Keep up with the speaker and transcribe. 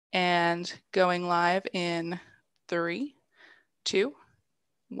and going live in 3, 2,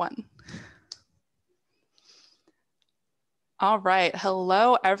 1. All right.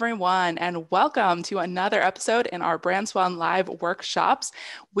 Hello, everyone, and welcome to another episode in our BrandSwan Live workshops.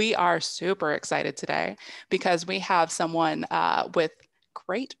 We are super excited today because we have someone with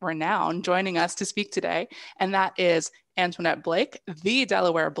great renown joining us to speak today, and that is Antoinette Blake, the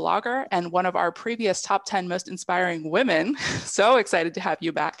Delaware blogger and one of our previous top 10 most inspiring women. So excited to have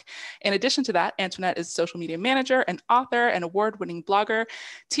you back. In addition to that, Antoinette is social media manager, an author, an award-winning blogger,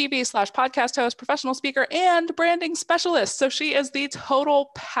 TV/podcast host, professional speaker, and branding specialist. So she is the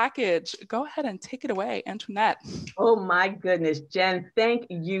total package. Go ahead and take it away, Antoinette. Oh my goodness, Jen, thank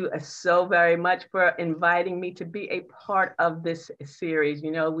you so very much for inviting me to be a part of this series.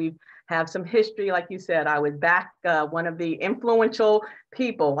 You know, we have some history, like you said. I was back one of the influential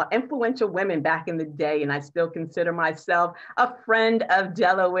women back in the day, and I still consider myself a friend of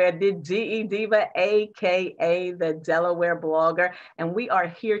Delaware, the DE Diva, aka the Delaware blogger. And we are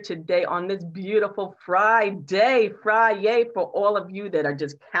here today on this beautiful Friday for all of you that are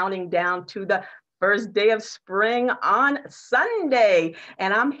just counting down to the first day of spring on Sunday.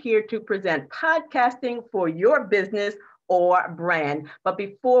 And I'm here to present podcasting for your business or brand. But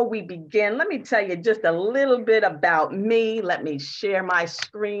before we begin, let me tell you just a little bit about me. Let me share my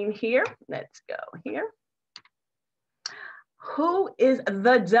screen here. Let's go here. Who is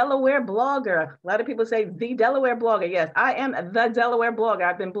the Delaware blogger? A lot of people say the Delaware blogger. Yes, I am the Delaware blogger.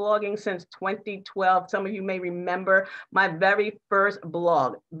 I've been blogging since 2012. Some of you may remember my very first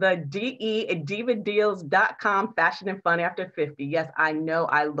blog, the DEDivaDeals.com, Fashion and Fun After 50. Yes, I know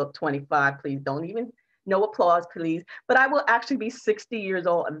I look 25. Please don't even, no applause, please. But I will actually be 60 years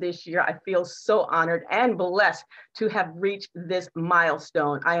old this year. I feel so honored and blessed to have reached this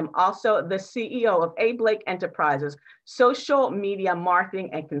milestone. I am also the CEO of A. Blake Enterprises, social media marketing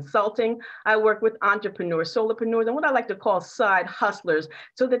and consulting. I work with entrepreneurs, solopreneurs, and what I like to call side hustlers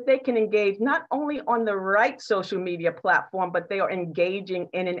so that they can engage not only on the right social media platform, but they are engaging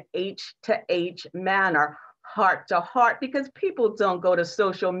in an H to H manner, heart to heart, because people don't go to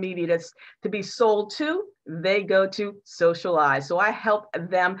social media to be sold to, they go to socialize. So I help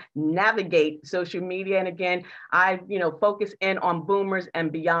them navigate social media. And again, I focus in on boomers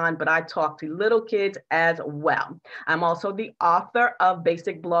and beyond, but I talk to little kids as well. I'm also the author of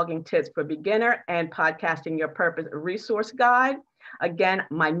Basic Blogging Tips for Beginner and Podcasting Your Purpose Resource Guide. Again,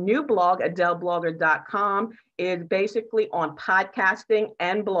 my new blog, adelblogger.com, is basically on podcasting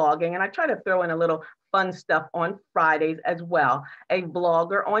and blogging. And I try to throw in a little fun stuff on Fridays as well. A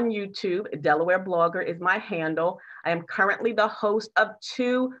blogger on YouTube, Delaware Blogger is my handle. I am currently the host of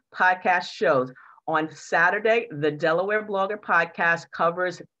 2 podcast shows. On Saturday, the Delaware Blogger podcast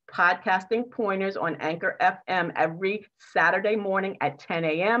covers podcasting pointers on Anchor FM every Saturday morning at 10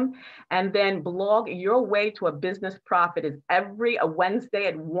 a.m. And then Blog Your Way to a Business Profit is every Wednesday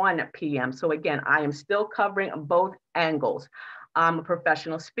at 1 p.m. So again, I am still covering both angles. I'm a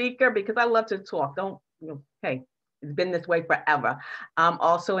professional speaker because I love to talk. Hey, it's been this way forever. I'm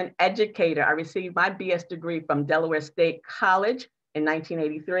also an educator. I received my BS degree from Delaware State College in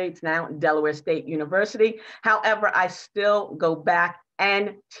 1983. It's now Delaware State University. However, I still go back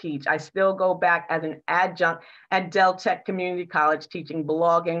and teach. I still go back as an adjunct at Del Tech Community College, teaching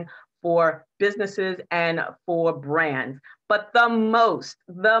blogging for businesses and for brands. But the most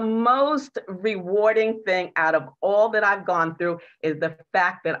rewarding thing out of all that I've gone through is the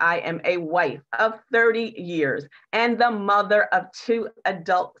fact that I am a wife of 30 years and the mother of 2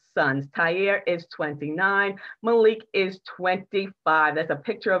 adult sons. Tair is 29, Malik is 25. That's a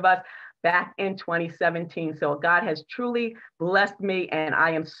picture of us back in 2017. So God has truly blessed me, and I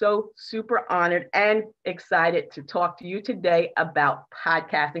am so super honored and excited to talk to you today about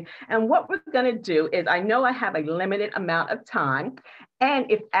podcasting. And what we're going to do is, I know I have a limited amount of time, and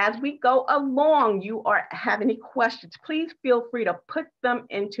if as we go along you have any questions, please feel free to put them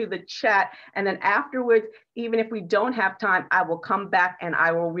into the chat, and then afterwards, even if we don't have time, I will come back and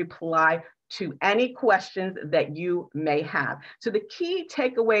I will reply to any questions that you may have. So the key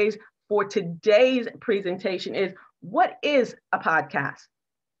takeaways for today's presentation is, what is a podcast?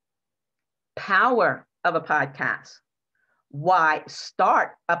 Power of a podcast. Why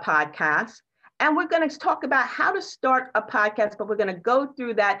start a podcast? And we're going to talk about how to start a podcast, but we're going to go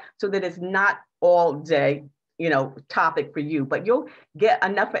through that so that it's not all day, topic for you, but you'll get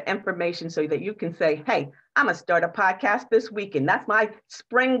enough information so that you can say, hey, I'm going to start a podcast this weekend. That's my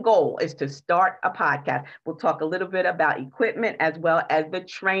spring goal, is to start a podcast. We'll talk a little bit about equipment as well as the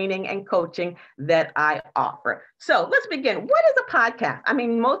training and coaching that I offer. So let's begin. What is a podcast? I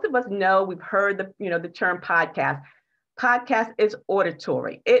mean, most of us know, we've heard the term podcast. Podcast is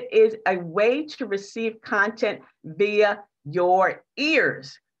auditory. It is a way to receive content via your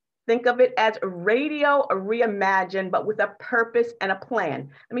ears. Think of it as radio reimagined, but with a purpose and a plan.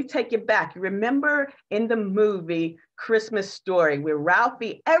 Let me take you back. You remember in the movie Christmas Story, where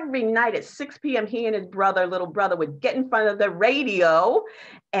Ralphie, every night at 6 p.m., he and his little brother, would get in front of the radio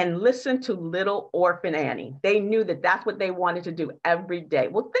and listen to Little Orphan Annie. They knew that that's what they wanted to do every day.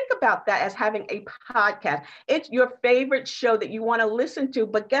 Well, think about that as having a podcast. It's your favorite show that you want to listen to.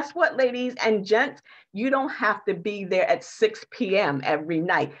 But guess what, ladies and gents? You don't have to be there at 6 p.m. every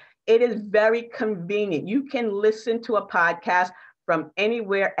night. It is very convenient. You can listen to a podcast from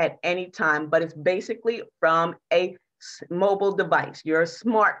anywhere at any time, but it's basically from a mobile device, your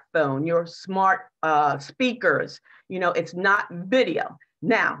smartphone, your smart speakers. It's not video.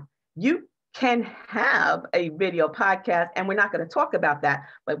 Now, you can have a video podcast, and we're not going to talk about that,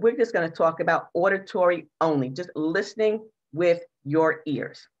 but we're just going to talk about auditory only, just listening with your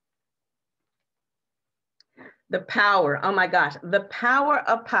ears. The power, oh my gosh, the power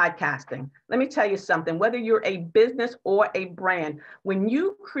of podcasting. Let me tell you something, whether you're a business or a brand, when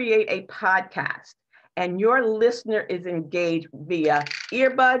you create a podcast and your listener is engaged via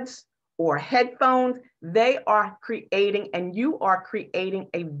earbuds or headphones, they are creating, and you are creating,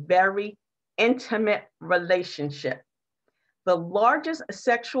 a very intimate relationship. The largest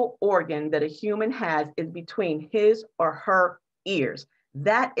sexual organ that a human has is between his or her ears.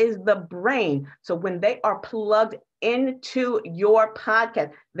 That is the brain. So when they are plugged into your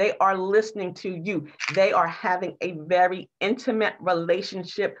podcast, they are listening to you. They are having a very intimate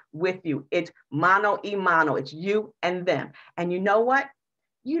relationship with you. It's mano y mano. It's you and them. And you know what?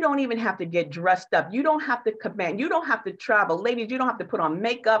 You don't even have to get dressed up. You don't have to command. You don't have to travel. Ladies, you don't have to put on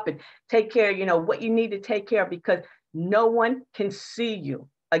makeup and take care of, what you need to take care of, because no one can see you.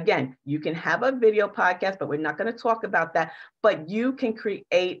 Again, you can have a video podcast, but we're not going to talk about that. But you can create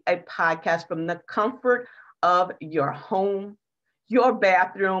a podcast from the comfort of your home, your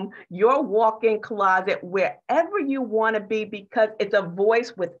bathroom, your walk-in closet, wherever you want to be, because it's a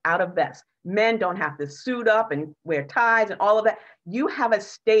voice without a vest. Men don't have to suit up and wear ties and all of that. You have a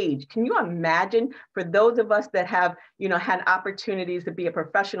stage. Can you imagine, for those of us that have, had opportunities to be a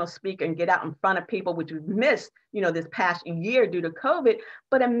professional speaker and get out in front of people, which we've missed, this past year due to COVID,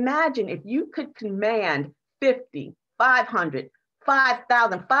 but imagine if you could command 50, 500,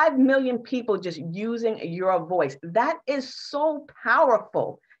 5,000, 5 million people just using your voice. That is so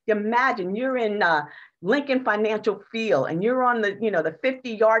powerful. Imagine you're in Lincoln Financial Field and you're on the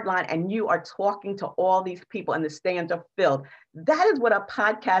 50-yard line and you are talking to all these people and the stands are filled. That is what a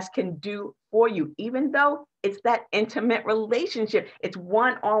podcast can do for you, even though it's that intimate relationship. It's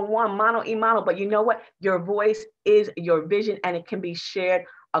one-on-one, mano y mano, but you know what? Your voice is your vision and it can be shared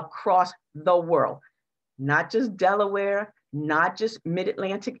across the world. Not just Delaware, not just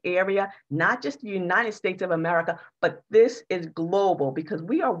Mid-Atlantic area, not just the United States of America, but this is global, because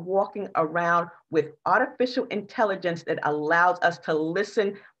we are walking around with artificial intelligence that allows us to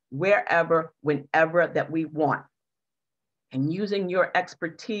listen wherever, whenever that we want. And using your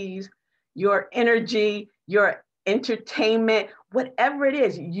expertise, your energy, your entertainment, whatever it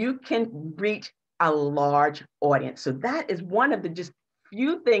is, you can reach a large audience. So that is one of the just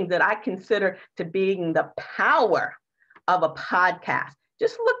few things that I consider to being the power of a podcast.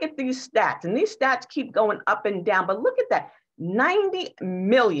 Just look at these stats, and these stats keep going up and down, but look at that. 90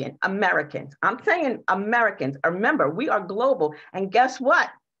 million Americans. I'm saying Americans. Remember, we are global. And guess what?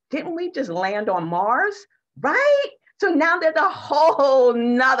 Didn't we just land on Mars? Right? So now there's a whole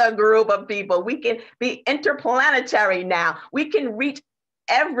nother group of people. We can be interplanetary now. We can reach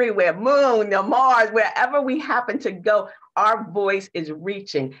everywhere, moon, Mars, wherever we happen to go, our voice is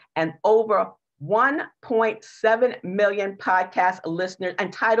reaching. And over 1.7 million podcast listeners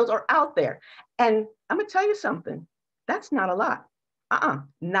and titles are out there. And I'm going to tell you something. That's not a lot.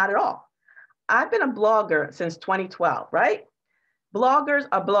 Not at all. I've been a blogger since 2012, right? Bloggers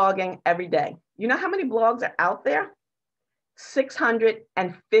are blogging every day. You know how many blogs are out there?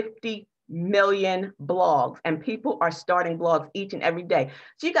 650 million blogs, and people are starting blogs each and every day.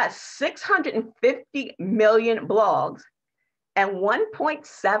 So you got 650 million blogs and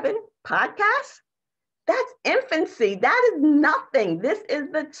 1.7 podcasts. That's infancy. That is nothing. This is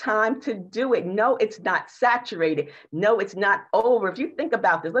the time to do it. No, it's not saturated. No, it's not over. If you think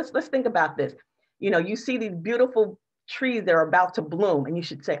about this, let's think about this. You see these beautiful trees that are about to bloom, and you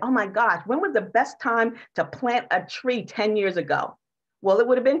should say, oh my gosh, when was the best time to plant a tree 10 years ago? Well, it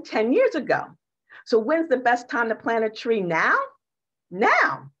would have been 10 years ago. So when's the best time to plant a tree? Now?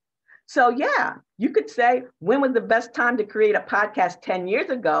 Now. So yeah, you could say, when was the best time to create a podcast 10 years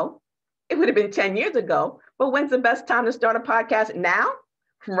ago? It would have been 10 years ago. But when's the best time to start a podcast? Now?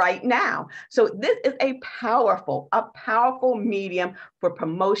 Right now. So this is a powerful medium for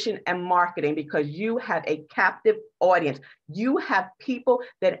promotion and marketing because you have a captive audience. You have people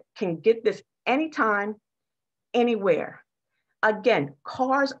that can get this anytime, anywhere. Again,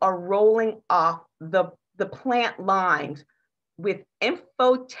 cars are rolling off the plant lines with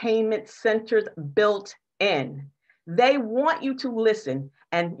infotainment centers built in. They want you to listen.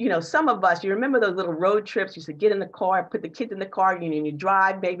 And, some of us, you remember those little road trips, you used to get in the car, put the kids in the car, and you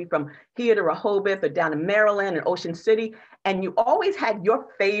drive maybe from here to Rehoboth or down to Maryland and Ocean City. And you always had your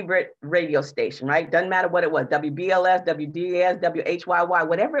favorite radio station, right? Doesn't matter what it was, WBLS, WDAS, WHYY,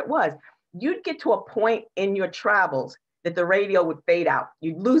 whatever it was. You'd get to a point in your travels that the radio would fade out.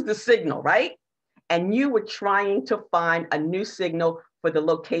 You'd lose the signal, right? And you were trying to find a new signal for the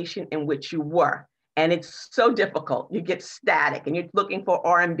location in which you were. And it's so difficult. You get static and you're looking for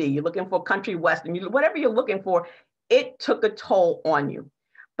R&B, you're looking for country western, whatever you're looking for, it took a toll on you.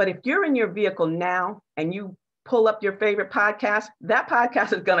 But if you're in your vehicle now and you pull up your favorite podcast, that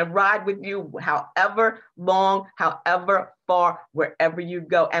podcast is going to ride with you however long, however far, wherever you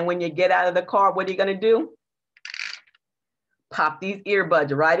go. And when you get out of the car, what are you going to do? Pop these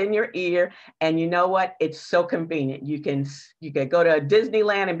earbuds right in your ear. And you know what? It's so convenient. You can go to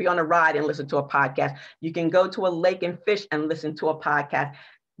Disneyland and be on a ride and listen to a podcast. You can go to a lake and fish and listen to a podcast.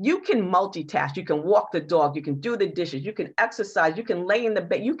 You can multitask. You can walk the dog. You can do the dishes. You can exercise. You can lay in the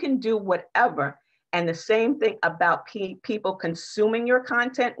bed. You can do whatever. And the same thing about people consuming your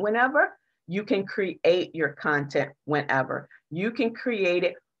content whenever. You can create your content whenever. You can create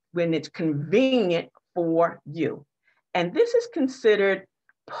it when it's convenient for you. And this is considered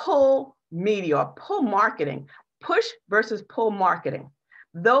pull media or pull marketing, push versus pull marketing.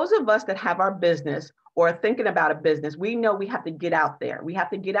 Those of us that have our business or are thinking about a business, we know we have to get out there. We have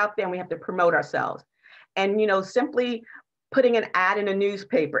to get out there and we have to promote ourselves. And, simply putting an ad in a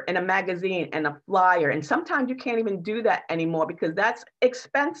newspaper, in a magazine, and a flyer. And sometimes you can't even do that anymore because that's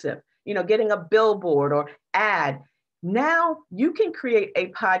expensive, getting a billboard or ad. Now you can create a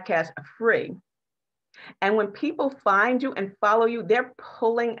podcast free. And when people find you and follow you, they're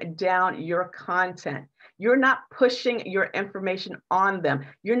pulling down your content. You're not pushing your information on them.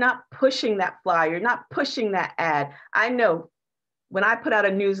 You're not pushing that flyer. You're not pushing that ad. I know when I put out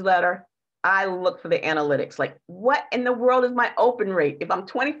a newsletter, I look for the analytics. Like, what in the world is my open rate? If I'm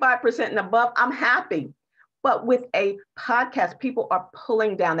 25% and above, I'm happy. But with a podcast, people are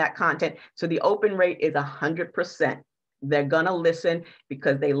pulling down that content. So the open rate is 100%. They're going to listen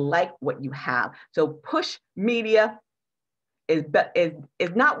because they like what you have. So push media is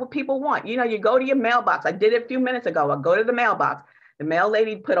not what people want. You go to your mailbox. I did it a few minutes ago. I go to the mailbox. The mail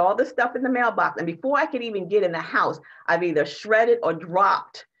lady put all the stuff in the mailbox. And before I could even get in the house, I've either shredded or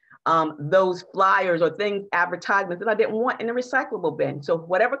dropped those flyers or things, advertisements that I didn't want in the recyclable bin. So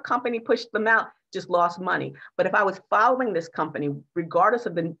whatever company pushed them out just lost money. But if I was following this company, regardless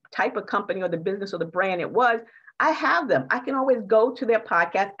of the type of company or the business or the brand it was, I have them. I can always go to their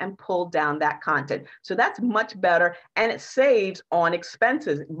podcast and pull down that content. So that's much better. And it saves on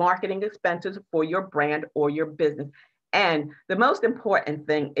expenses, marketing expenses for your brand or your business. And the most important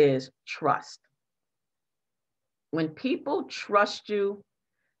thing is trust. When people trust you,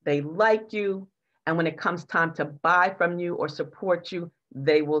 they like you, and when it comes time to buy from you or support you,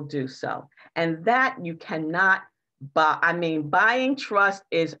 they will do so. And that you cannot buy. Buying trust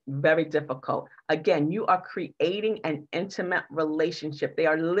is very difficult. Again, you are creating an intimate relationship. They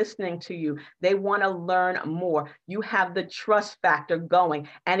are listening to you. They want to learn more. You have the trust factor going,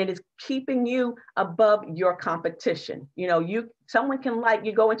 and it is keeping you above your competition. Someone can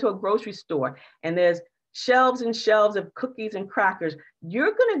you go into a grocery store and there's shelves and shelves of cookies and crackers.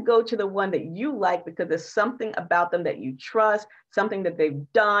 You're going to go to the one that you like because there's something about them that you trust, something that they've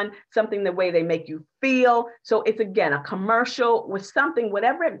done, something the way they make you feel. So it's, again, a commercial with something,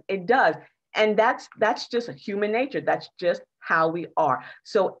 whatever it does. And that's just human nature. That's just how we are.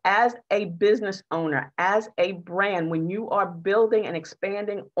 So as a business owner, as a brand, when you are building and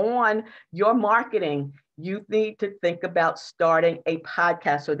expanding on your marketing, you need to think about starting a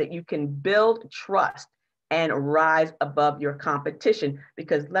podcast so that you can build trust and rise above your competition.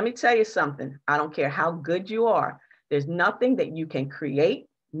 Because let me tell you something, I don't care how good you are, there's nothing that you can create,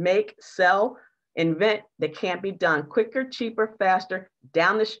 make, sell, invent that can't be done quicker, cheaper, faster,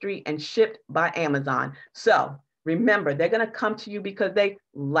 down the street and shipped by Amazon. So remember, they're going to come to you because they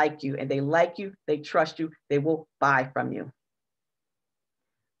like you, and they like you, they trust you, they will buy from you.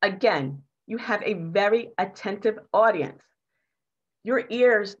 Again, you have a very attentive audience. Your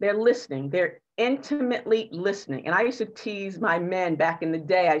ears, they're listening. They're intimately listening. And I used to tease my men back in the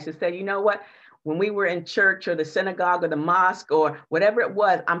day. I used to say, you know what? when we were in church or the synagogue or the mosque or whatever it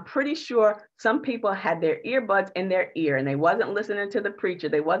was, I'm pretty sure some people had their earbuds in their ear and they wasn't listening to the preacher.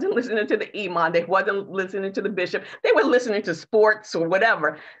 They wasn't listening to the imam. They wasn't listening to the bishop. They were listening to sports or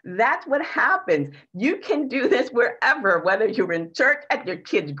whatever. That's what happens. You can do this wherever, whether you're in church, at your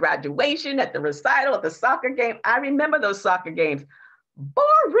kid's graduation, at the recital, at the soccer game. I remember those soccer games.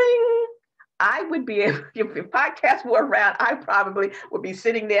 Boring. I would be able, if podcasts were around, I probably would be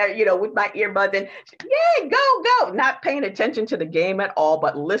sitting there, with my earbuds and yay, go, not paying attention to the game at all,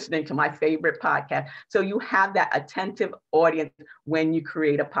 but listening to my favorite podcast. So you have that attentive audience when you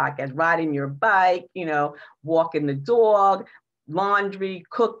create a podcast, riding your bike, walking the dog, laundry,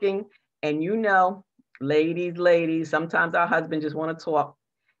 cooking. And ladies, sometimes our husbands just want to talk.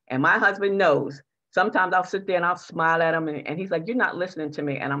 And my husband knows. Sometimes I'll sit there and I'll smile at him and he's like, you're not listening to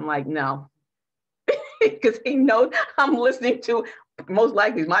me. And I'm like, no. Because he knows I'm listening to most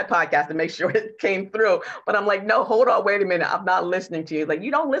likely my podcast to make sure it came through. But I'm like, no, hold on, wait a minute. I'm not listening to you. Like,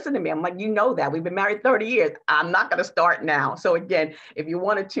 you don't listen to me. I'm like, you know that. We've been married 30 years. I'm not going to start now. So again, if you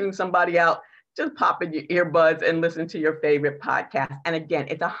want to tune somebody out, just pop in your earbuds and listen to your favorite podcast. And again,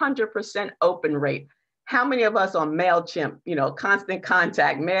 it's 100% open rate. How many of us on MailChimp, Constant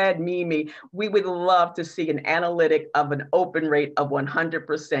Contact, Mad Mimi, we would love to see an analytic of an open rate of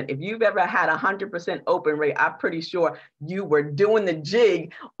 100%. If you've ever had 100% open rate, I'm pretty sure you were doing the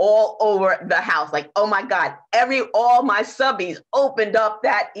jig all over the house. Like, oh my God, all my subbies opened up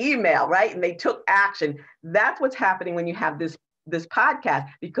that email, right? And they took action. That's what's happening when you have this podcast,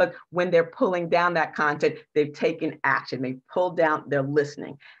 because when they're pulling down that content, they've taken action. They pulled down, they're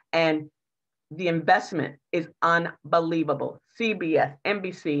listening. And the investment is unbelievable. CBS,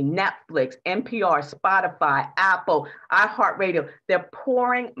 NBC, Netflix, NPR, Spotify, Apple, iHeartRadio, they're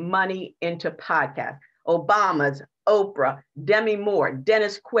pouring money into podcasts. Obama's, Oprah, Demi Moore,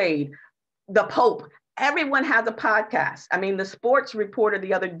 Dennis Quaid, the Pope, everyone has a podcast. I mean, the sports reporter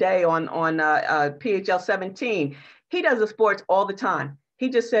the other day on PHL 17, he does the sports all the time. He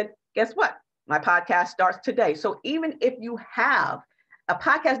just said, guess what? My podcast starts today. So even if you have a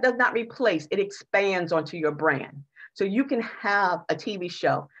podcast, does not replace, it expands onto your brand. So you can have a TV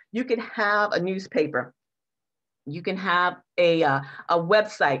show, you can have a newspaper, you can have a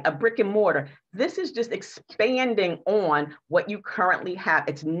website, a brick and mortar. This is just expanding on what you currently have.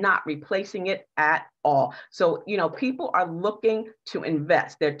 It's not replacing it at all. So, people are looking to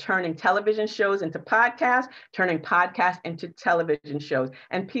invest. They're turning television shows into podcasts, turning podcasts into television shows.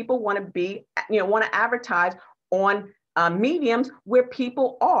 And people want to advertise on mediums where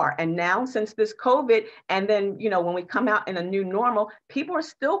people are. And now since this COVID, and then, when we come out in a new normal, people are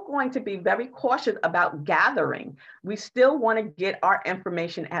still going to be very cautious about gathering. We still want to get our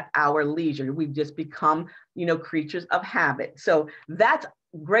information at our leisure. We've just become, creatures of habit. So that's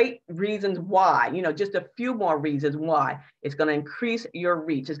great reasons why, just a few more reasons why it's going to increase your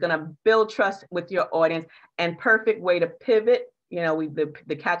reach. It's going to build trust with your audience, and perfect way to pivot.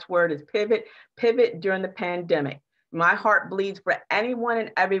 The catchword is pivot during the pandemic. My heart bleeds for anyone and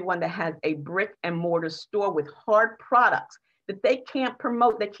everyone that has a brick and mortar store with hard products that they can't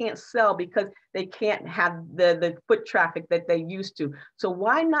promote, they can't sell because they can't have the foot traffic that they used to. So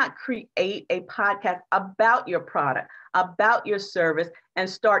why not create a podcast about your product, about your service, and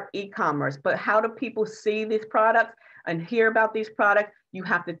start e-commerce? But how do people see these products and hear about these products? You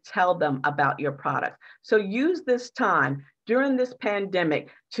have to tell them about your products. So use this time during this pandemic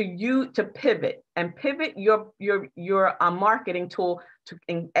to pivot your marketing tool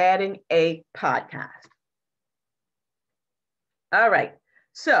to adding a podcast. All right,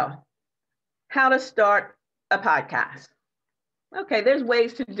 so how to start a podcast. Okay, there's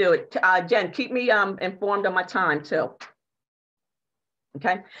ways to do it. Jen, keep me informed on my time too.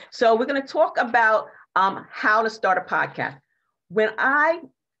 Okay, so we're going to talk about how to start a podcast. When I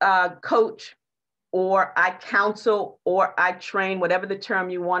coach, or I counsel, or I train, whatever the term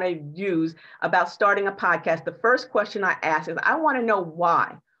you want to use about starting a podcast, the first question I ask is, I want to know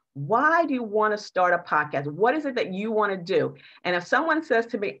why. Why do you want to start a podcast? What is it that you want to do? And if someone says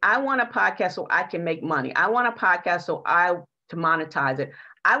to me, I want a podcast so I can make money, I want a podcast to monetize it,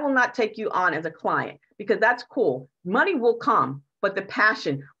 I will not take you on as a client, because that's cool. Money will come, but the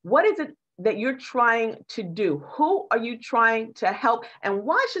passion, what is it that you're trying to do? Who are you trying to help? And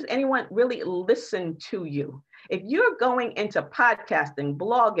why should anyone really listen to you? If you're going into podcasting,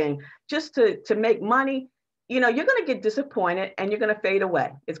 blogging, just to make money, you're going to get disappointed and you're going to fade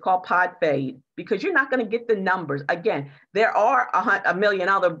away. It's called pod fade, because you're not going to get the numbers. Again, there are a million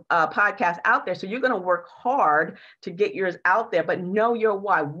other podcasts out there. So you're going to work hard to get yours out there, but know your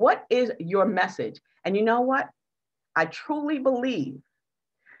why. What is your message? And you know what? I truly believe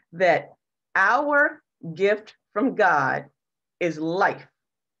that Our gift from God is life.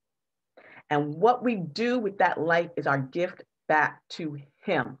 And what we do with that life is our gift back to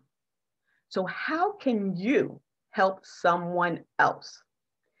Him. So, how can you help someone else?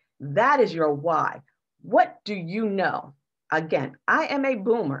 That is your why. What do you know? Again, I am a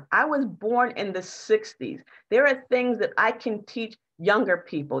boomer. I was born in the 60s. There are things that I can teach younger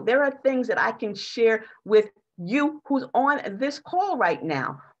people. There are things that I can share with you who's on this call right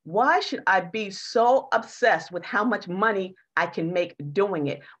now. Why should I be so obsessed with how much money I can make doing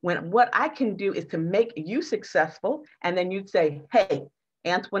it when what I can do is to make you successful? And then you'd say, hey,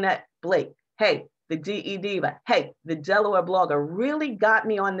 Antoinette Blake, hey, the DE Diva, hey, the Delaware blogger really got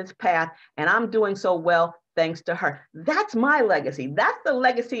me on this path and I'm doing so well thanks to her. That's my legacy. That's the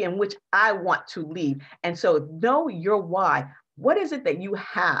legacy in which I want to leave. And so know your why. What is it that you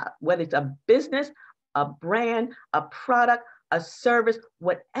have, whether it's a business, a brand, a product, a service,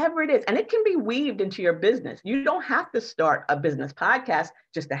 whatever it is, and it can be weaved into your business. You don't have to start a business podcast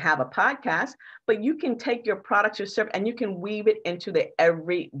just to have a podcast, but you can take your products, your service, and you can weave it into the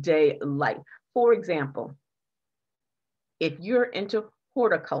everyday life. For example, if you're into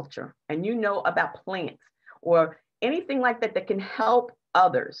horticulture and you know about plants or anything like that that can help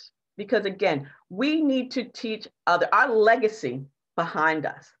others, because again, we need to teach our legacy behind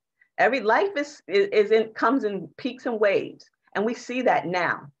us. Every life comes in peaks and waves. And we see that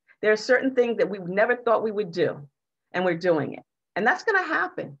now. There are certain things that we never thought we would do, and we're doing it. And that's going to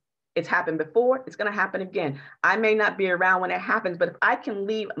happen. It's happened before. It's going to happen again. I may not be around when it happens, but if I can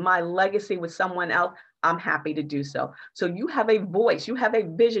leave my legacy with someone else, I'm happy to do so. So you have a voice, you have a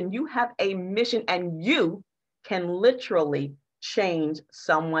vision, you have a mission, and you can literally change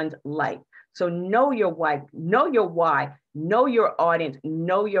someone's life. So know your why, know your audience,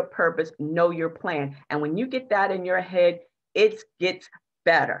 know your purpose, know your plan. And when you get that in your head, it gets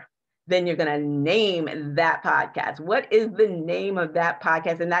better. Then you're going to name that podcast. What is the name of that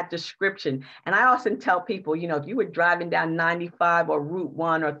podcast and that description? And I often tell people, if you were driving down 95 or Route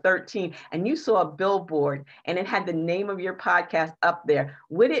 1 or 13 and you saw a billboard and it had the name of your podcast up there,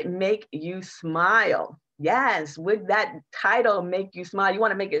 would it make you smile? Yes. Would that title make you smile? You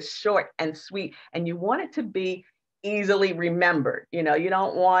want to make it short and sweet, and you want it to be easily remembered. You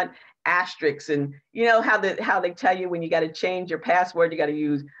don't want asterisks, and how they tell you when you got to change your password, you got to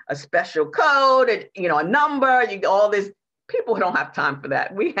use a special code and a number, all this. People don't have time for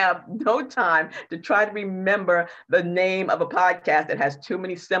that. We have no time to try to remember the name of a podcast that has too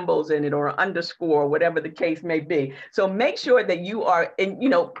many symbols in it or an underscore, or whatever the case may be. So make sure that you are in,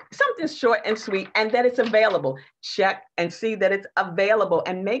 something short and sweet, and that it's available. Check and see that it's available,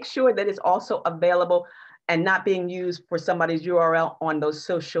 and make sure that it's also available and not being used for somebody's URL on those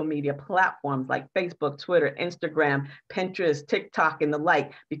social media platforms like Facebook, Twitter, Instagram, Pinterest, TikTok, and the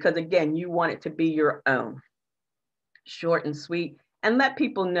like, because again, you want it to be your own. Short and sweet, and let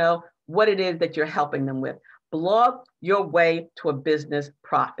people know what it is that you're helping them with. Blog your way to a business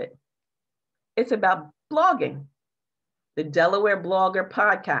profit. It's about blogging. The Delaware Blogger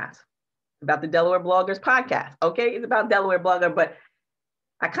podcast, about the Delaware Bloggers podcast. Okay, it's about Delaware Blogger, but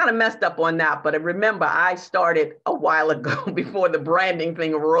I kind of messed up on that, but remember, I started a while ago before the branding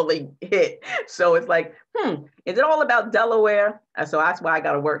thing really hit. So it's like, is it all about Delaware? So that's why I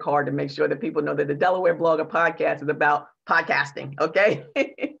got to work hard to make sure that people know that the Delaware Blogger podcast is about podcasting, okay?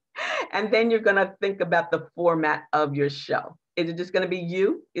 And then you're going to think about the format of your show. Is it just going to be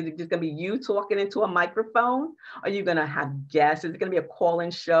you? Is it just going to be you talking into a microphone? Are you going to have guests? Is it going to be a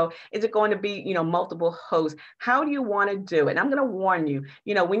call-in show? Is it going to be, multiple hosts? How do you want to do it? And I'm going to warn you,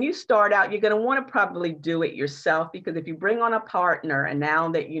 when you start out, you're going to want to probably do it yourself, because if you bring on a partner and now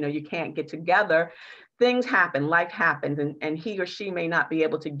that, you can't get together, things happen, life happens, and he or she may not be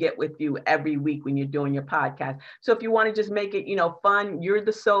able to get with you every week when you're doing your podcast. So if you want to just make it, fun, you're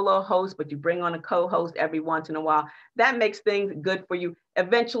the solo host, but you bring on a co-host every once in a while, that makes things good for you.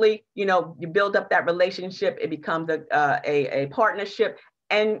 Eventually, you build up that relationship. It becomes a partnership,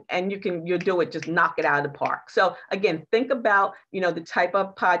 and you'll do it, just knock it out of the park. So again, think about, the type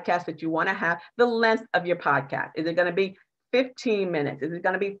of podcast that you want to have, the length of your podcast. Is it going to be 15 minutes? Is it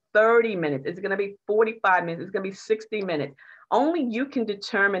going to be 30 minutes? Is it going to be 45 minutes? Is it going to be 60 minutes? Only you can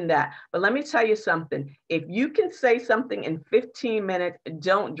determine that. But let me tell you something. If you can say something in 15 minutes,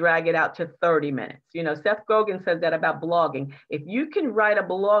 don't drag it out to 30 minutes. Seth Godin says that about blogging. If you can write a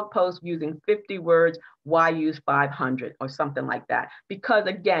blog post using 50 words, why use 500 or something like that? Because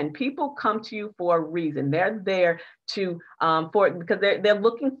again, people come to you for a reason. They're there because they're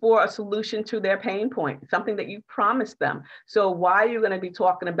looking for a solution to their pain point, something that you promised them. So why are you going to be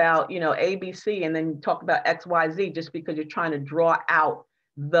talking about, ABC and then talk about XYZ just because you're trying to draw out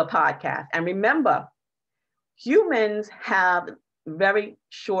the podcast. And remember, humans have very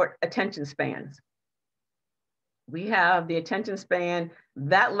short attention spans. We have the attention span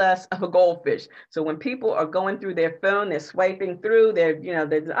that less of a goldfish. So when people are going through their phone, they're swiping through, they're,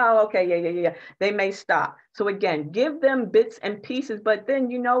 oh, okay, yeah, they may stop. So again, give them bits and pieces, but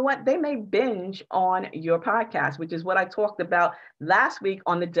then you know what? They may binge on your podcast, which is what I talked about last week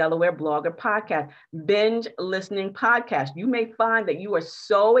on the Delaware Blogger podcast, binge listening podcast. You may find that you are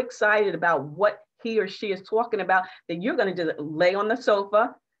so excited about what he or she is talking about that you're going to just lay on the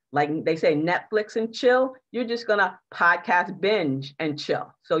sofa, like they say, Netflix and chill. You're just going to podcast binge and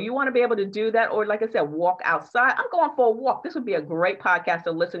chill. So you want to be able to do that. Or like I said, walk outside. I'm going for a walk. This would be a great podcast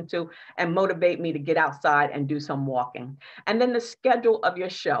to listen to and motivate me to get outside and do some walking. And then the schedule of your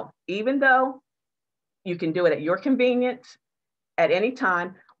show, even though you can do it at your convenience at any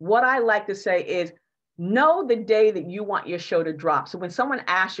time, what I like to say is, know the day that you want your show to drop. So when someone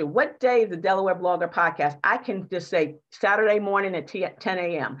asks you, what day is the Delaware Blogger podcast? I can just say Saturday morning at 10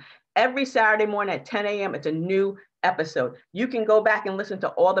 a.m. Every Saturday morning at 10 a.m., it's a new episode. You can go back and listen to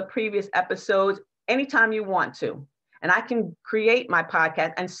all the previous episodes anytime you want to. And I can create my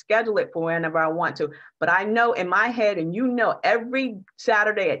podcast and schedule it for whenever I want to. But I know in my head, and you know, every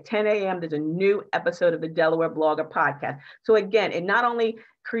Saturday at 10 a.m., there's a new episode of the Delaware Blogger podcast. So again, it not only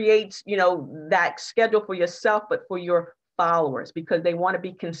creates, that schedule for yourself, but for your followers, because they want to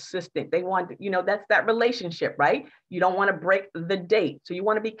be consistent. They want, that's that relationship, right? You don't want to break the date. So you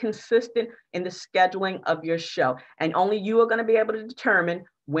want to be consistent in the scheduling of your show. And only you are going to be able to determine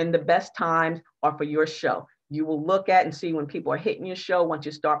when the best times are for your show. You will look at and see when people are hitting your show once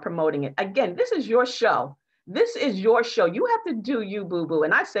you start promoting it. Again, this is your show. This is your show. You have to do you, boo-boo.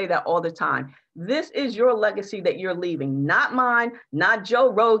 And I say that all the time. This is your legacy that you're leaving, not mine, not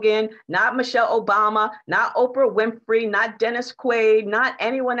Joe Rogan, not Michelle Obama, not Oprah Winfrey, not Dennis Quaid, not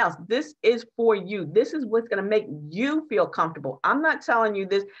anyone else. This is for you. This is what's going to make you feel comfortable. I'm not telling you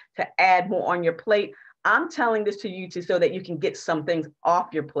this to add more on your plate. I'm telling this to you so that you can get some things off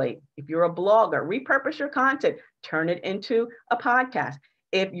your plate. If you're a blogger, repurpose your content, turn it into a podcast.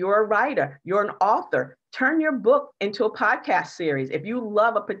 If you're a writer, you're an author, turn your book into a podcast series. If you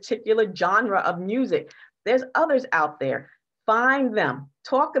love a particular genre of music, there's others out there. Find them,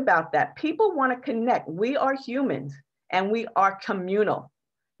 talk about that. People want to connect. We are humans and we are communal.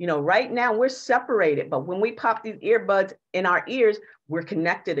 Right now we're separated, but when we pop these earbuds in our ears, we're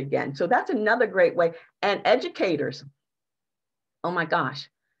connected again. So that's another great way. And educators, oh my gosh.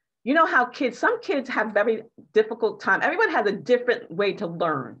 You know how some kids have very difficult time. Everyone has a different way to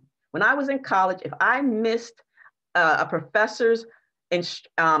learn. When I was in college, if I missed a professor's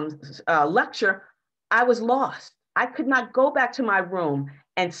lecture, I was lost. I could not go back to my room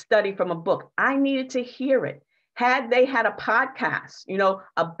and study from a book. I needed to hear it. Had they had a podcast,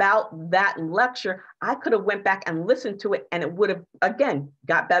 about that lecture, I could have went back and listened to it, and it would have, again,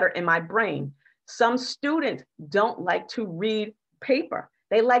 got better in my brain. Some students don't like to read paper.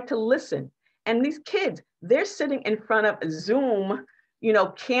 They like to listen. And these kids, they're sitting in front of Zoom,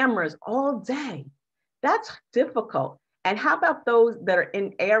 cameras all day. That's difficult. And how about those that are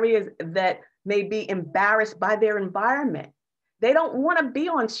in areas that may be embarrassed by their environment? They don't want to be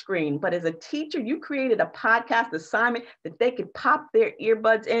on screen, but as a teacher, you created a podcast assignment that they could pop their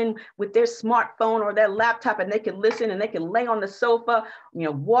earbuds in with their smartphone or their laptop, and they can listen and they can lay on the sofa,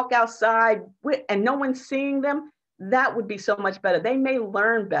 walk outside and no one's seeing them. That would be so much better. They may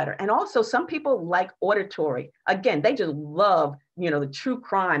learn better. And also some people like auditory. Again, they just love, the true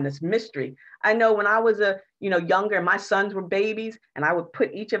crime, this mystery. I know when I was younger and my sons were babies and I would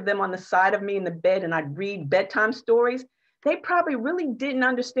put each of them on the side of me in the bed and I'd read bedtime stories. They probably really didn't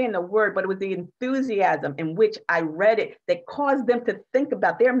understand the word, but it was the enthusiasm in which I read it that caused them to think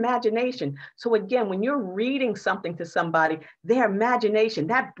about their imagination. So again, when you're reading something to somebody, their imagination,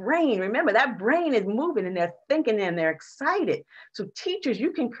 that brain, remember that brain is moving and they're thinking and they're excited. So teachers,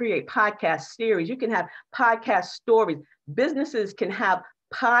 you can create podcast series. You can have podcast stories. Businesses can have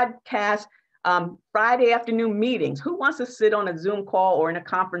podcast Friday afternoon meetings. Who wants to sit on a Zoom call or in a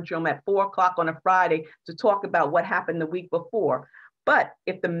conference room at 4:00 on a Friday to talk about what happened the week before? But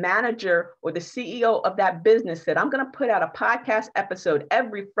if the manager or the CEO of that business said, I'm going to put out a podcast episode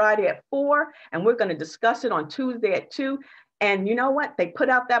every Friday at 4, and we're going to discuss it on Tuesday at 2. And you know what? They put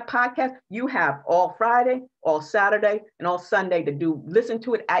out that podcast. You have all Friday, all Saturday, and all Sunday to listen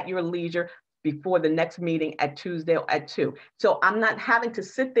to it at your leisure. before the next meeting at Tuesday at 2. So I'm not having to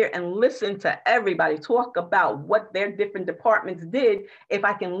sit there and listen to everybody talk about what their different departments did if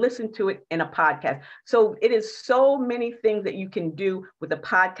I can listen to it in a podcast. So it is so many things that you can do with a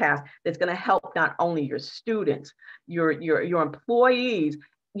podcast that's going to help not only your students, your employees,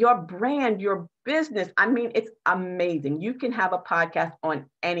 your brand, your business. I mean, it's amazing. You can have a podcast on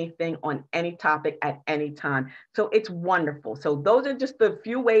anything, on any topic at any time. So it's wonderful. So those are just the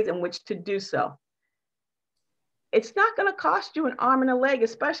few ways in which to do so. It's not going to cost you an arm and a leg,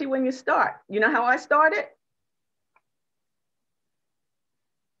 especially when you start. You know how I started?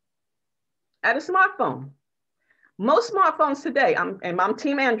 At a smartphone. Most smartphones today, I'm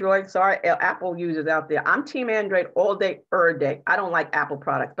team Android. Sorry, Apple users out there. I'm team Android all day, every day. I don't like Apple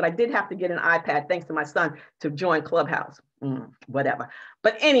products, but I did have to get an iPad thanks to my son to join Clubhouse, whatever.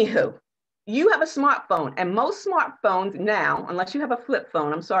 But anywho, you have a smartphone, and most smartphones now, unless you have a flip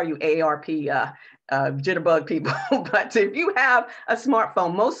phone, I'm sorry, you AARP jitterbug people, but if you have a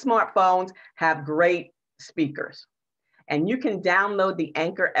smartphone, most smartphones have great speakers, and you can download the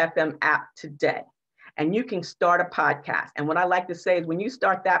Anchor FM app today. And you can start a podcast. And what I like to say is when you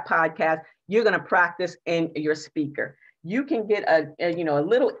start that podcast, you're going to practice in your speaker. You can get a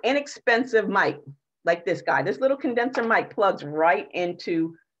little inexpensive mic like this guy. This little condenser mic plugs right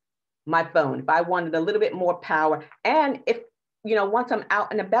into my phone. If I wanted a little bit more power, and if, once I'm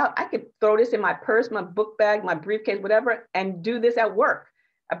out and about, I could throw this in my purse, my book bag, my briefcase, whatever, and do this at work.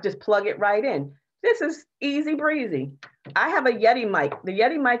 I just plug it right in. This is easy breezy. I have a Yeti mic. The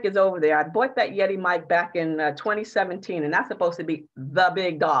Yeti mic is over there. I bought that Yeti mic back in 2017, and that's supposed to be the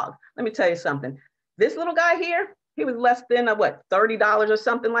big dog. Let me tell you something. This little guy here, he was less than $30 or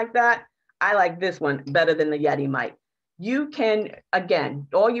something like that. I like this one better than the Yeti mic. You can, again,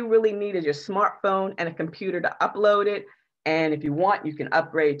 all you really need is your smartphone and a computer to upload it. And if you want, you can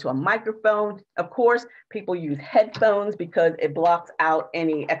upgrade to a microphone. Of course, people use headphones because it blocks out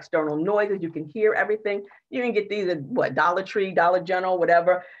any external noises. You can hear everything. You can get these at Dollar Tree, Dollar General,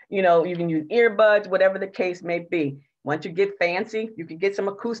 whatever. You can use earbuds, whatever the case may be. Once you get fancy, you can get some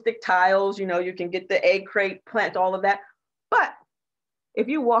acoustic tiles. You can get the egg crate plant, all of that. But if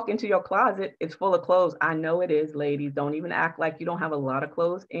you walk into your closet, it's full of clothes. I know it is, ladies. Don't even act like you don't have a lot of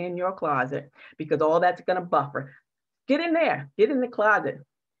clothes in your closet, because all that's going to buffer. Get in there, get in the closet.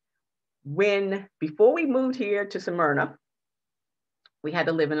 Before we moved here to Smyrna, we had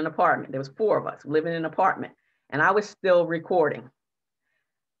to live in an apartment. There was 4 of us living in an apartment, and I was still recording.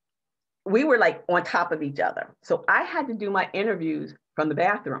 We were like on top of each other. So I had to do my interviews from the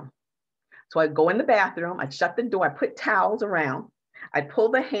bathroom. So I'd go in the bathroom, I'd shut the door, I put towels around, I'd pull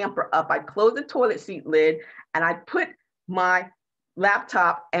the hamper up, I'd close the toilet seat lid, and I'd put my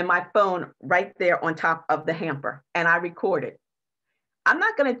laptop and my phone right there on top of the hamper, and I recorded. I'm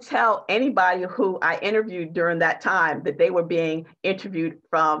not going to tell anybody who I interviewed during that time that they were being interviewed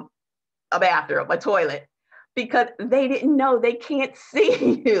from a bathroom, a toilet, because they didn't know. They can't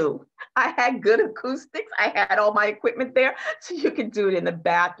see you. I had good acoustics. I had all my equipment there, so you could do it in the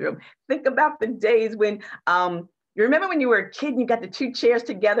bathroom. Think about the days when, you remember when you were a kid and you got the 2 chairs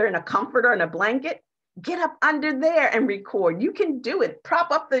together and a comforter and a blanket? Get up under there and record. You can do it.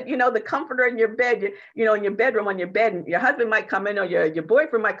 Prop up the comforter in your bed, in your bedroom on your bed, and your husband might come in, or your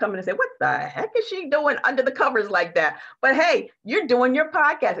boyfriend might come in and say, what the heck is she doing under the covers like that? But hey, you're doing your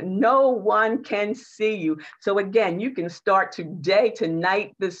podcast. No one can see you. So again, you can start today,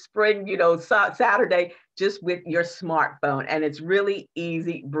 tonight, this spring, Saturday, just with your smartphone. And it's really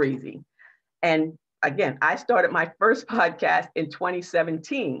easy breezy. And again, I started my first podcast in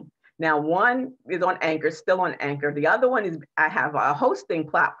 2017. Now, one is on Anchor, still on Anchor. The other one is I have a hosting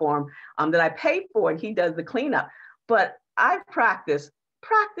platform that I pay for, and he does the cleanup. But I've practiced,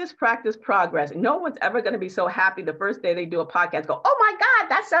 progress. No one's ever going to be so happy the first day they do a podcast, go, oh my God,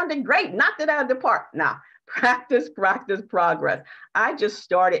 that sounded great. Knocked it out of the park. Now, practice, progress. I just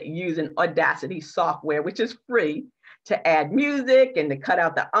started using Audacity software, which is free, to add music and to cut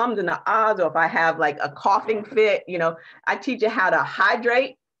out the ums and the ahs. Or if I have like a coughing fit, I teach you how to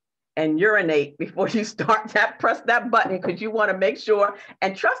hydrate and urinate before you press that button, because you want to make sure,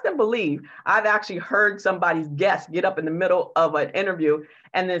 and trust and believe, I've actually heard somebody's guest get up in the middle of an interview,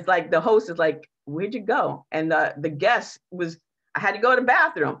 and it's like the host is like, where'd you go? And the guest was, I had to go to the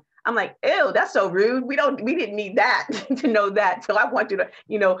bathroom. I'm like, ew, that's so rude. We didn't need that to know that. So I want you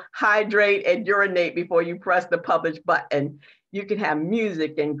to, hydrate and urinate before you press the publish button. You can have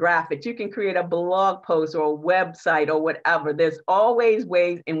music and graphics. You can create a blog post or a website or whatever. There's always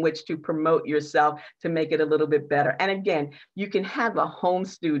ways in which to promote yourself to make it a little bit better. And again, you can have a home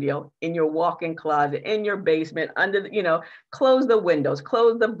studio in your walk-in closet, in your basement, under the, close the windows,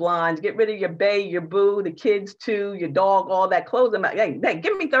 close the blinds, get rid of your bae, your boo, the kids too, your dog, all that, close them out. Hey,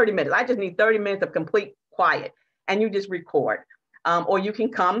 give me 30 minutes. I just need 30 minutes of complete quiet. And you just record. Or you can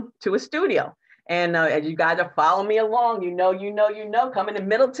come to a studio. And as you guys are following me along, coming to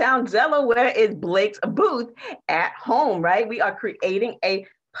Middletown, Delaware is Blake's booth at home, right? We are creating a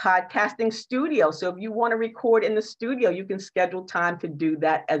podcasting studio. So if you want to record in the studio, you can schedule time to do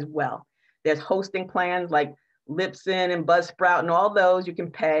that as well. There's hosting plans like Libsyn and Buzzsprout and all those you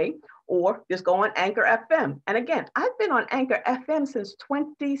can pay, or just go on Anchor FM. And again, I've been on Anchor FM since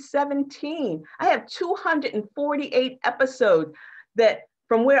 2017. I have 248 episodes that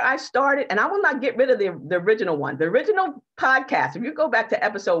from where I started, and I will not get rid of the original one. The original podcast, if you go back to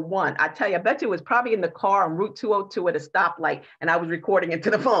episode 1, I tell you, I bet you it was probably in the car on Route 202 at a stoplight, and I was recording into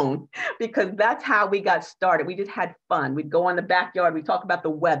the phone, because that's how we got started. We just had fun. We'd go in the backyard. We talked about the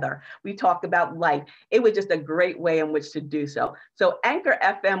weather. We talked about life. It was just a great way in which to do so. So Anchor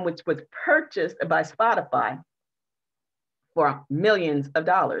FM, which was purchased by Spotify for millions of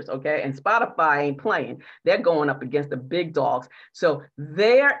dollars, okay? And Spotify ain't playing. They're going up against the big dogs. So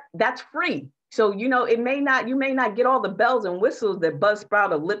that's free. So, you may not get all the bells and whistles that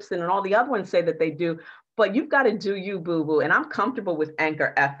Buzzsprout or Libsyn and all the other ones say that they do, but you've got to do you, boo-boo. And I'm comfortable with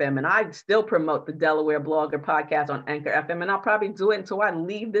Anchor FM, and I still promote the Delaware Blogger podcast on Anchor FM, and I'll probably do it until I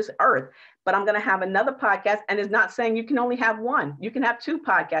leave this earth. But I'm going to have another podcast, and it's not saying you can only have one. You can have 2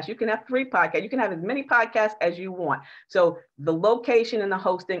 podcasts. You can have 3 podcasts. You can have as many podcasts as you want. So the location and the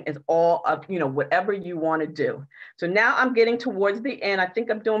hosting is all up, whatever you want to do. So now I'm getting towards the end. I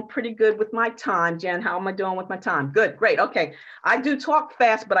think I'm doing pretty good with my time. Jen, how am I doing with my time? Good, great. Okay. I do talk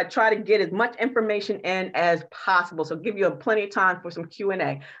fast, but I try to get as much information in as possible. So give you plenty of time for some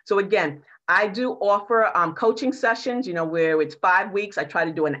Q&A. So again, I do offer coaching sessions, where it's 5 weeks. I try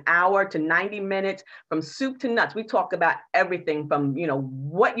to do an hour to 90 minutes from soup to nuts. We talk about everything from,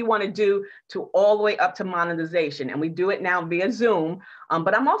 what you want to do to all the way up to monetization. And we do it now via Zoom.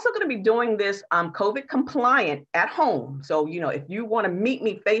 But I'm also going to be doing this COVID compliant at home. So, if you want to meet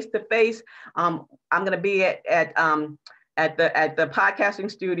me face to face, I'm going to be at the podcasting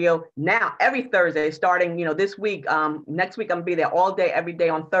studio now every Thursday, starting, this week. Next week, I'm gonna be there all day, every day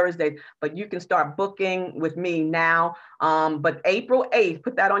on Thursdays, but you can start booking with me now. But April 8th,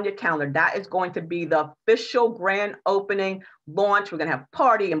 put that on your calendar. That is going to be the official grand opening launch. We're gonna have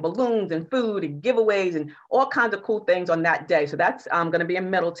party and balloons and food and giveaways and all kinds of cool things on that day. So that's gonna be in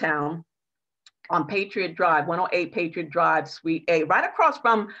Middletown on Patriot Drive, 108 Patriot Drive, Suite A, right across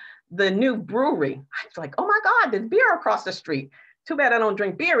from the new brewery. I was like, oh my God, there's beer across the street. Too bad I don't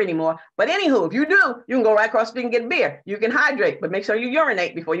drink beer anymore. But anywho, if you do, you can go right across the street and get beer. You can hydrate, but make sure you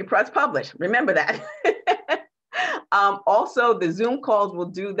urinate before you press publish. Remember that. Also, the Zoom calls will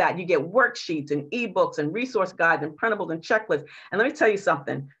do that. You get worksheets and ebooks and resource guides and printables and checklists. And let me tell you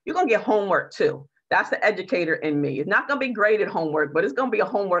something, you're gonna get homework too. That's the educator in me. It's not going to be graded homework, but it's going to be a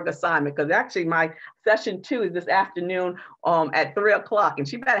homework assignment, because actually my session 2 is this afternoon at 3 o'clock, and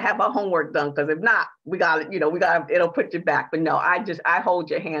she better have her homework done, because if not, it'll put you back. But no, I hold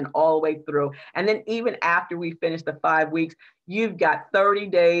your hand all the way through. And then even after we finish the 5 weeks, you've got 30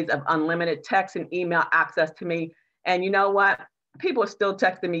 days of unlimited text and email access to me. And you know what? People are still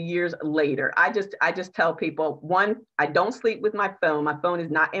texting me years later. I just tell people, 1, I don't sleep with my phone. My phone is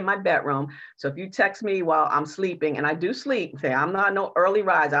not in my bedroom. So if you text me while I'm sleeping, and I do sleep, say I'm not no early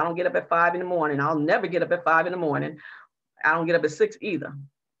riser. I don't get up at 5 in the morning. I'll never get up at 5 in the morning. I don't get up at 6 either.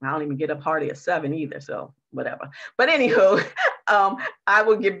 I don't even get up hardly at 7 either. So whatever. But anywho, I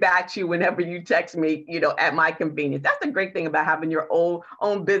will get back to you whenever you text me, at my convenience. That's the great thing about having your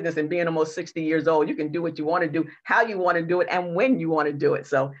own business and being almost 60 years old. You can do what you want to do, how you want to do it, and when you want to do it.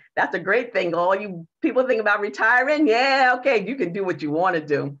 So that's a great thing. All you people think about retiring, yeah, okay, you can do what you want to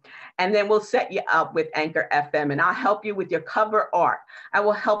do. And then we'll set you up with Anchor FM, and I'll help you with your cover art. I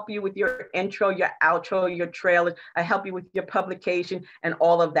will help you with your intro, your outro, your trailers. I help you with your publication and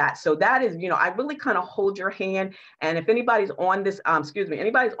all of that. So that is, I really kind of hold your hand. And if anybody's on this,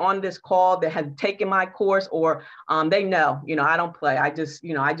 anybody's on this call that has taken my course, or they know, I don't play. I just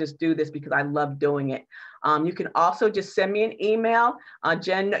do this because I love doing it. You can also just send me an email.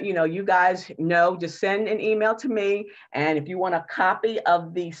 Jen, you guys know, just send an email to me. And if you want a copy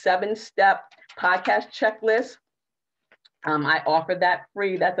of the 7-step podcast checklist, I offer that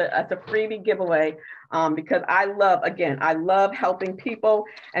free. That's a freebie giveaway. because I love helping people.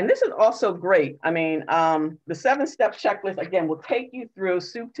 And this is also great. I mean, the 7-step checklist, again, will take you through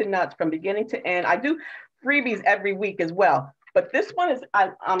soup to nuts from beginning to end. I do freebies every week as well. But this one is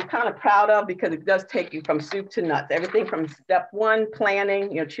I'm kind of proud of because it does take you from soup to nuts. Everything from step 1,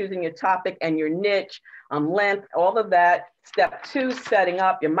 planning, choosing your topic and your niche, length, all of that. Step 2, setting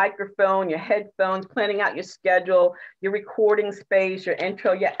up your microphone, your headphones, planning out your schedule, your recording space, your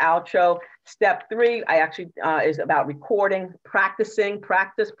intro, your outro. Step 3, is about recording, practicing,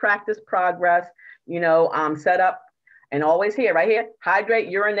 practice, progress, set up. And always right here, hydrate,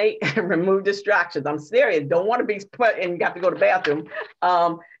 urinate, and remove distractions. I'm serious. Don't want to be put and you have to go to the bathroom.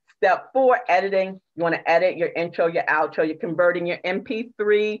 Step 4, editing. You want to edit your intro, your outro. You're converting your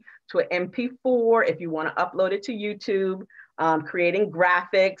MP3 to an MP4 if you want to upload it to YouTube. Creating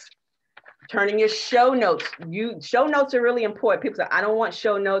graphics, turning your show notes. Show notes are really important. People say, I don't want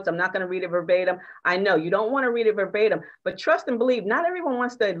show notes. I'm not going to read it verbatim. I know you don't want to read it verbatim, but trust and believe, not everyone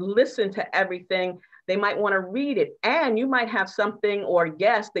wants to listen to everything. They might want to read it, and you might have something or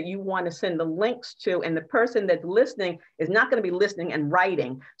guest that you want to send the links to, and the person that's listening is not going to be listening and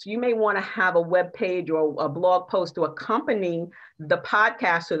writing. So you may want to have a web page or a blog post to accompany the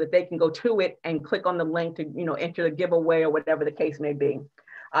podcast so that they can go to it and click on the link to, enter the giveaway or whatever the case may be.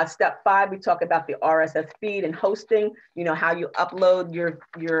 Step 5, we talk about the RSS feed and hosting, how you upload your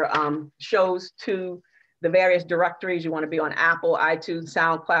shows to the various directories. You want to be on Apple, iTunes,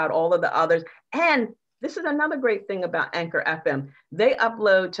 SoundCloud, all of the others. And this is another great thing about Anchor FM. They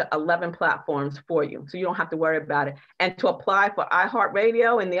upload to 11 platforms for you, so you don't have to worry about it. And to apply for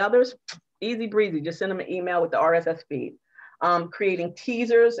iHeartRadio and the others, easy breezy. Just send them an email with the RSS feed. Creating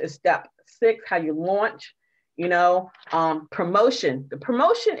teasers is step 6, how you launch. Promotion. The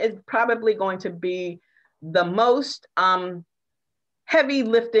promotion is probably going to be the most heavy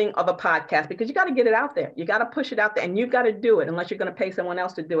lifting of a podcast because you got to get it out there. You got to push it out there and you've got to do it unless you're going to pay someone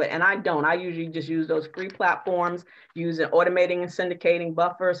else to do it. And I don't. I usually just use those free platforms, using automating and syndicating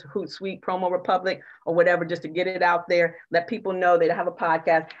buffers, Hootsuite, Promo Republic, or whatever, just to get it out there, let people know they have a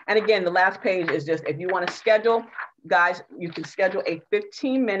podcast. And again, the last page is just, if you want to schedule, guys, you can schedule a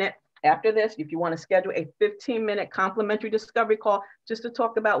 15-minute after this, if you want to schedule a 15-minute complimentary discovery call just to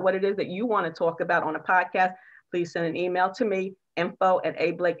talk about what it is that you want to talk about on a podcast, please send an email to me,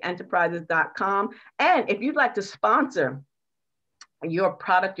 info@ablakeenterprises.com. And if you'd like to sponsor your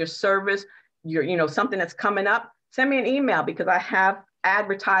product, your service, your something that's coming up, send me an email because I have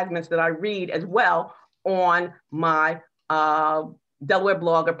advertisements that I read as well on my Delaware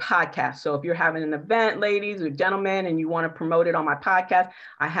Blogger podcast. So if you're having an event, ladies or gentlemen, and you want to promote it on my podcast,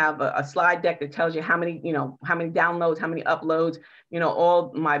 I have a slide deck that tells you how many downloads, how many uploads,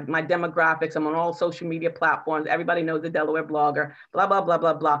 all my demographics. I'm on all social media platforms. Everybody knows the Delaware Blogger, blah, blah, blah,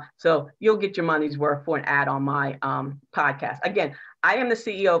 blah, blah. So you'll get your money's worth for an ad on my podcast. Again, I am the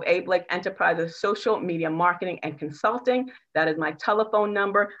CEO of Abe Blake Enterprises, social media marketing and consulting. That is my telephone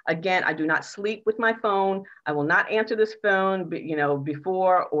number. Again, I do not sleep with my phone. I will not answer this phone,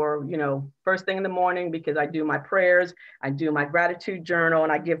 before or, first thing in the morning, because I do my prayers, I do my gratitude journal,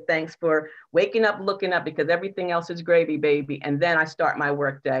 and I give thanks for waking up, looking up, because everything else is gravy, baby. And then I start my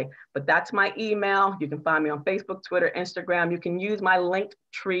work day. But that's my email. You can find me on Facebook, Twitter, Instagram. You can use my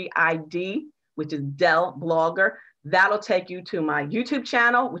Linktree ID, which is Del Blogger. That'll take you to my YouTube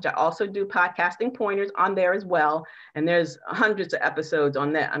channel, which I also do podcasting pointers on there as well. And there's hundreds of episodes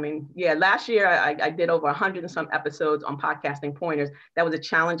on that. I mean, last year I did over 100 and some episodes on podcasting pointers. That was a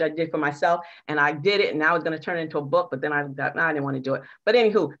challenge I did for myself, and I did it. And now it's going to turn into a book, but then I didn't want to do it. But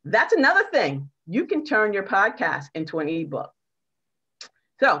anywho, that's another thing. You can turn your podcast into an ebook.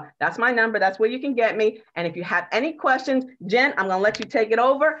 So that's my number. That's where you can get me. And if you have any questions, Jen, I'm going to let you take it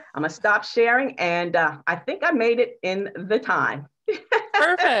over. I'm going to stop sharing. And I think I made it in the time.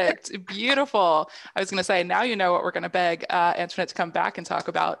 Perfect. Beautiful. I was going to say, now you know what we're going to beg Antoinette to come back and talk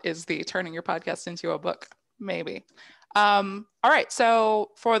about is the turning your podcast into a book, maybe. All right.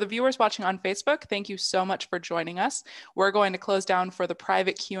 So for the viewers watching on Facebook, thank you so much for joining us. We're going to close down for the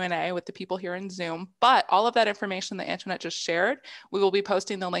private Q&A with the people here in Zoom, but all of that information that Antoinette just shared, we will be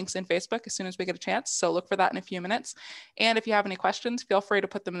posting the links in Facebook as soon as we get a chance. So look for that in a few minutes. And if you have any questions, feel free to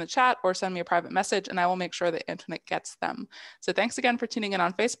put them in the chat or send me a private message and I will make sure that Antoinette gets them. So thanks again for tuning in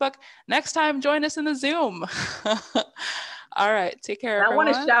on Facebook. Next time, join us in the Zoom. All right. Take care, everyone.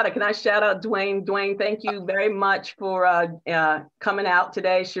 I want to shout out. Can I shout out Dwayne? Dwayne, thank you very much for coming out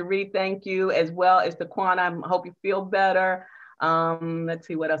today. Cherie, thank you, as well as Taquana. I hope you feel better. Let's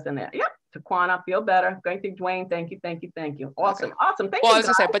see what else in there. Yep. Taquana, feel better. Great thing, Dwayne. Thank you. Thank you. Thank you. Awesome. Okay. Awesome. Thank you. Well, I was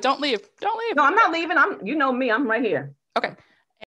going to say, but don't leave. Don't leave. No, I'm not leaving. You know me. I'm right here. Okay.